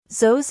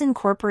Zos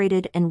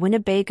Incorporated and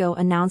Winnebago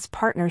announce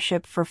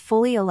partnership for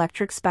fully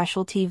electric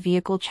specialty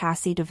vehicle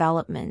chassis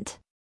development.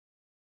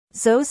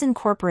 Zos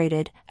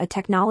Incorporated, a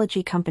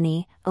technology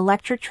company,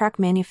 electric truck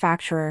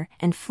manufacturer,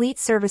 and fleet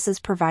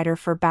services provider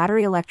for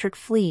battery electric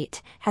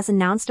fleet, has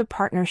announced a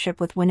partnership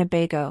with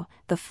Winnebago,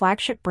 the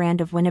flagship brand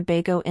of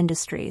Winnebago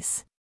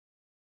Industries.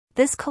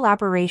 This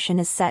collaboration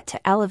is set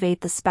to elevate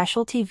the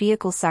specialty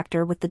vehicle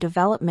sector with the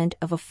development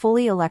of a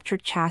fully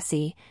electric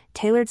chassis,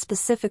 tailored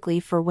specifically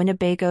for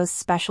Winnebago's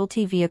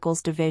specialty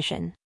vehicles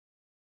division.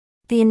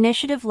 The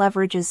initiative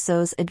leverages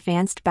Zos'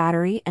 advanced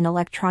battery and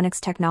electronics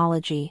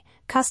technology,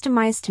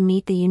 customized to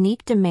meet the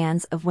unique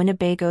demands of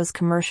Winnebago's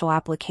commercial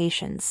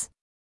applications.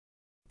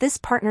 This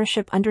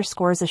partnership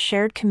underscores a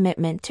shared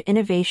commitment to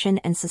innovation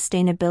and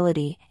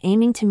sustainability,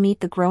 aiming to meet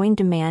the growing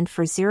demand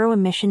for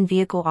zero-emission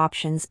vehicle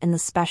options in the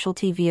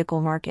specialty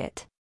vehicle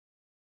market.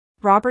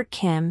 Robert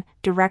Kim,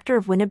 director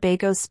of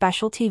Winnebago's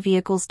Specialty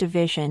Vehicles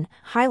Division,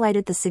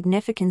 highlighted the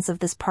significance of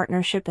this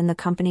partnership in the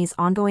company's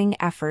ongoing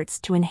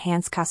efforts to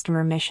enhance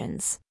customer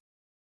missions.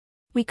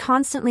 We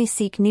constantly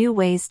seek new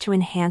ways to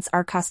enhance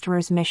our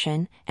customers'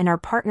 mission, and our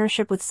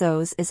partnership with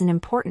Zos is an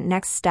important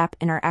next step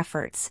in our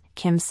efforts,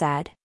 Kim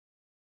said.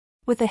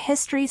 With a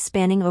history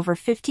spanning over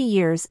 50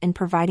 years in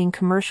providing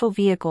commercial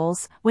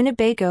vehicles,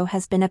 Winnebago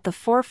has been at the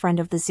forefront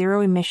of the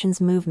zero-emissions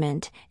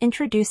movement,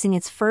 introducing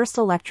its first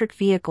electric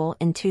vehicle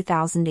in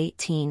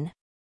 2018.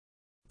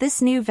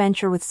 This new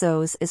venture with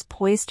Zos is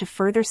poised to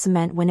further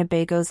cement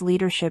Winnebago's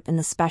leadership in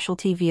the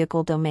specialty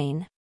vehicle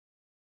domain.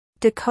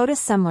 Dakota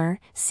Semler,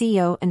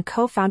 CEO and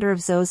co-founder of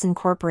Zos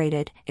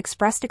Incorporated,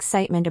 expressed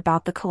excitement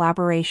about the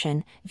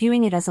collaboration,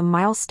 viewing it as a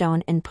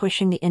milestone in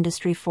pushing the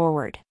industry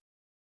forward.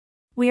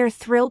 "We are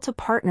thrilled to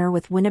partner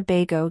with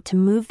Winnebago to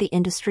move the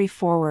industry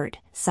forward,"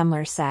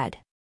 Semler said.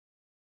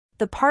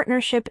 The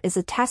partnership is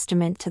a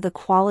testament to the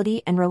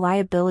quality and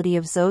reliability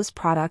of Zos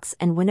products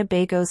and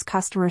Winnebago's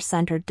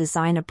customer-centered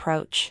design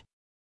approach.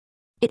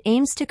 It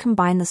aims to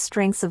combine the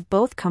strengths of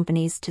both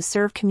companies to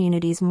serve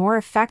communities more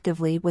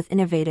effectively with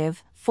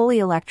innovative, fully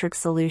electric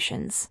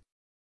solutions.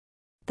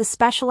 The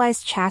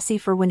specialized chassis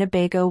for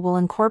Winnebago will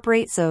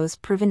incorporate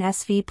Zos' proven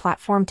SV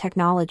platform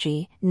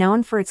technology,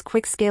 known for its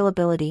quick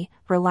scalability,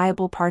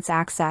 reliable parts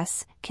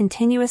access,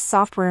 continuous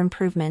software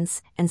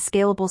improvements, and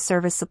scalable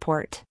service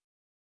support.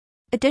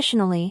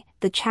 Additionally,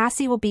 the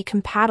chassis will be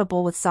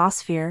compatible with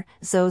Zosphere,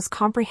 Zos'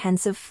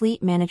 comprehensive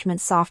fleet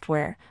management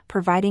software,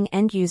 providing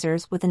end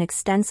users with an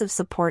extensive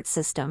support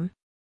system.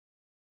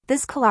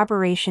 This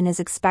collaboration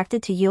is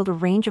expected to yield a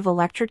range of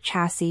electric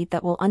chassis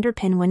that will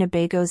underpin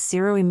Winnebago's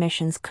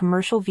zero-emissions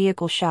commercial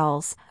vehicle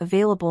shells,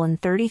 available in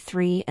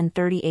 33 and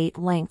 38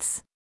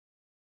 lengths.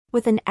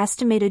 With an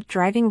estimated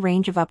driving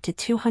range of up to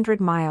 200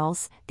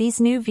 miles,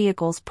 these new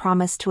vehicles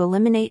promise to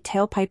eliminate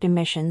tailpipe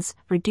emissions,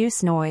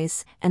 reduce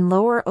noise, and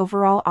lower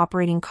overall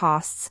operating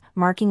costs,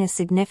 marking a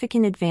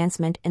significant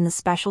advancement in the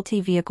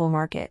specialty vehicle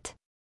market.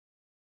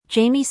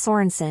 Jamie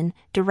Sorensen,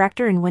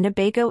 director in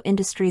Winnebago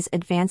Industries'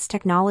 Advanced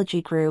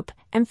Technology Group,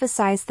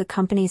 emphasized the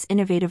company's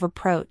innovative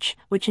approach,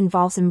 which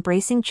involves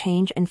embracing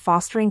change and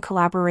fostering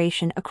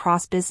collaboration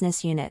across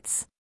business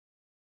units.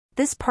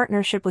 This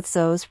partnership with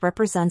Zos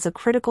represents a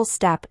critical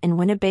step in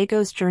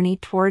Winnebago's journey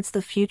towards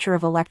the future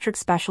of electric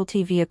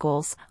specialty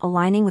vehicles,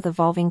 aligning with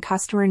evolving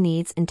customer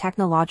needs and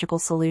technological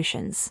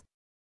solutions.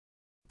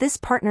 This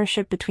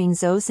partnership between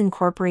Zos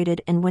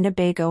Incorporated and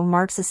Winnebago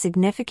marks a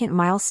significant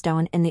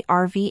milestone in the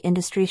RV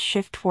industry's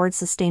shift towards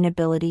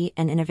sustainability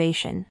and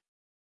innovation.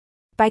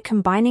 By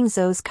combining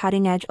Zos'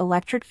 cutting-edge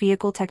electric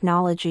vehicle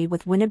technology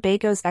with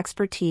Winnebago's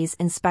expertise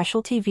in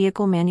specialty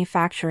vehicle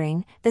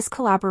manufacturing, this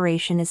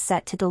collaboration is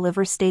set to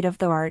deliver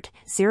state-of-the-art,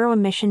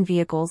 zero-emission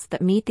vehicles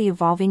that meet the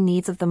evolving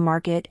needs of the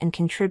market and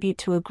contribute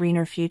to a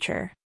greener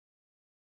future.